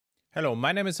Hello,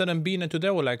 my name is Adam Bean, and today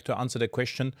I would like to answer the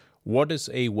question, what is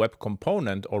a web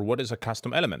component or what is a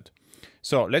custom element?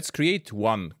 So let's create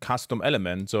one custom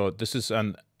element. So this is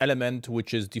an element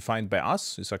which is defined by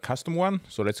us. It's a custom one.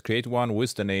 So let's create one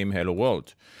with the name Hello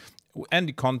World and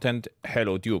the content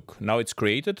Hello Duke. Now it's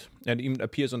created and even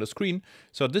appears on the screen.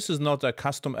 So this is not a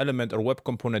custom element or web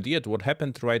component yet. What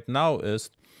happened right now is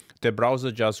the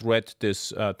browser just read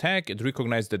this tag. It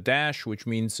recognized the dash, which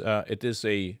means it is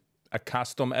a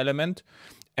custom element,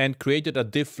 and created a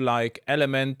div-like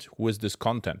element with this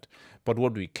content. But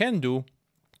what we can do,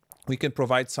 we can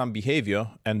provide some behavior,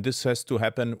 and this has to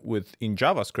happen in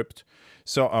JavaScript.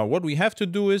 So what we have to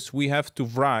do is we have to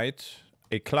write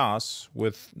a class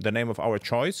with the name of our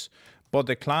choice, but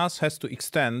the class has to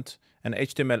extend an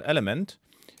HTML element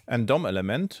and DOM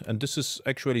element, and this is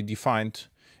actually defined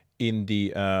in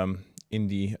the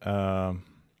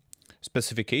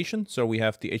specification. So we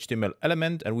have the HTML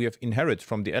element and we have inherit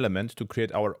from the element to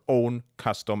create our own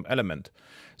custom element.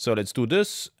 So let's do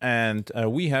this, and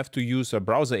we have to use a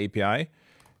browser API,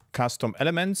 custom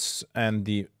elements, and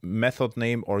the method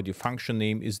name or the function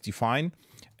name is defined.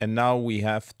 And now we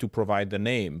have to provide the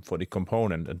name for the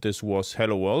component, and this was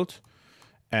Hello World,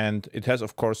 and it has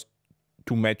of course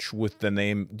to match with the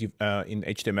name in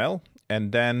HTML.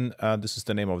 And then this is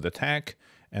the name of the tag.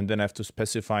 And then I have to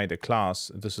specify the class.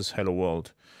 This is Hello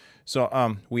World.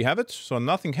 So we have it. So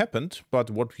nothing happened. But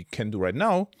what we can do right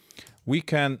now, we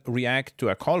can react to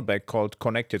a callback called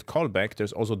connected callback.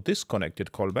 There's also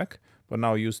disconnected callback. But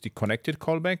now use the connected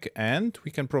callback, and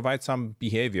we can provide some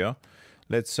behavior.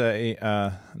 Let's say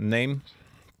name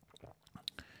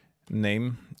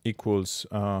equals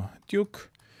Duke.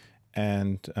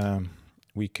 And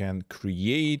we can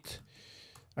create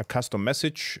a custom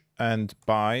message, and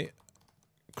by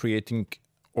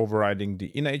overriding the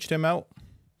inner HTML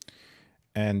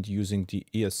and using the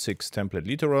ES6 template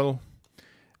literal.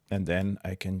 And then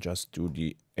I can just do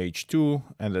the H2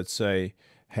 and let's say,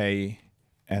 hey,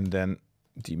 and then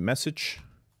the message,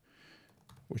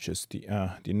 which is the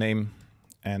name,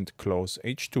 and close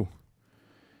H2.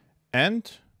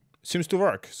 And seems to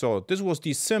work. So this was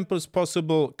the simplest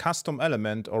possible custom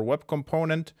element or web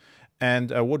component.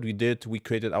 And what we did, we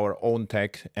created our own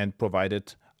tag and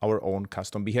provided our own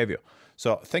custom behavior.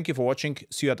 So thank you for watching.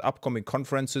 See you at upcoming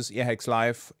conferences, Airhacks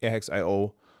Live,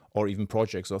 Airhacks.io, or even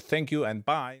projects. So thank you and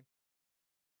bye.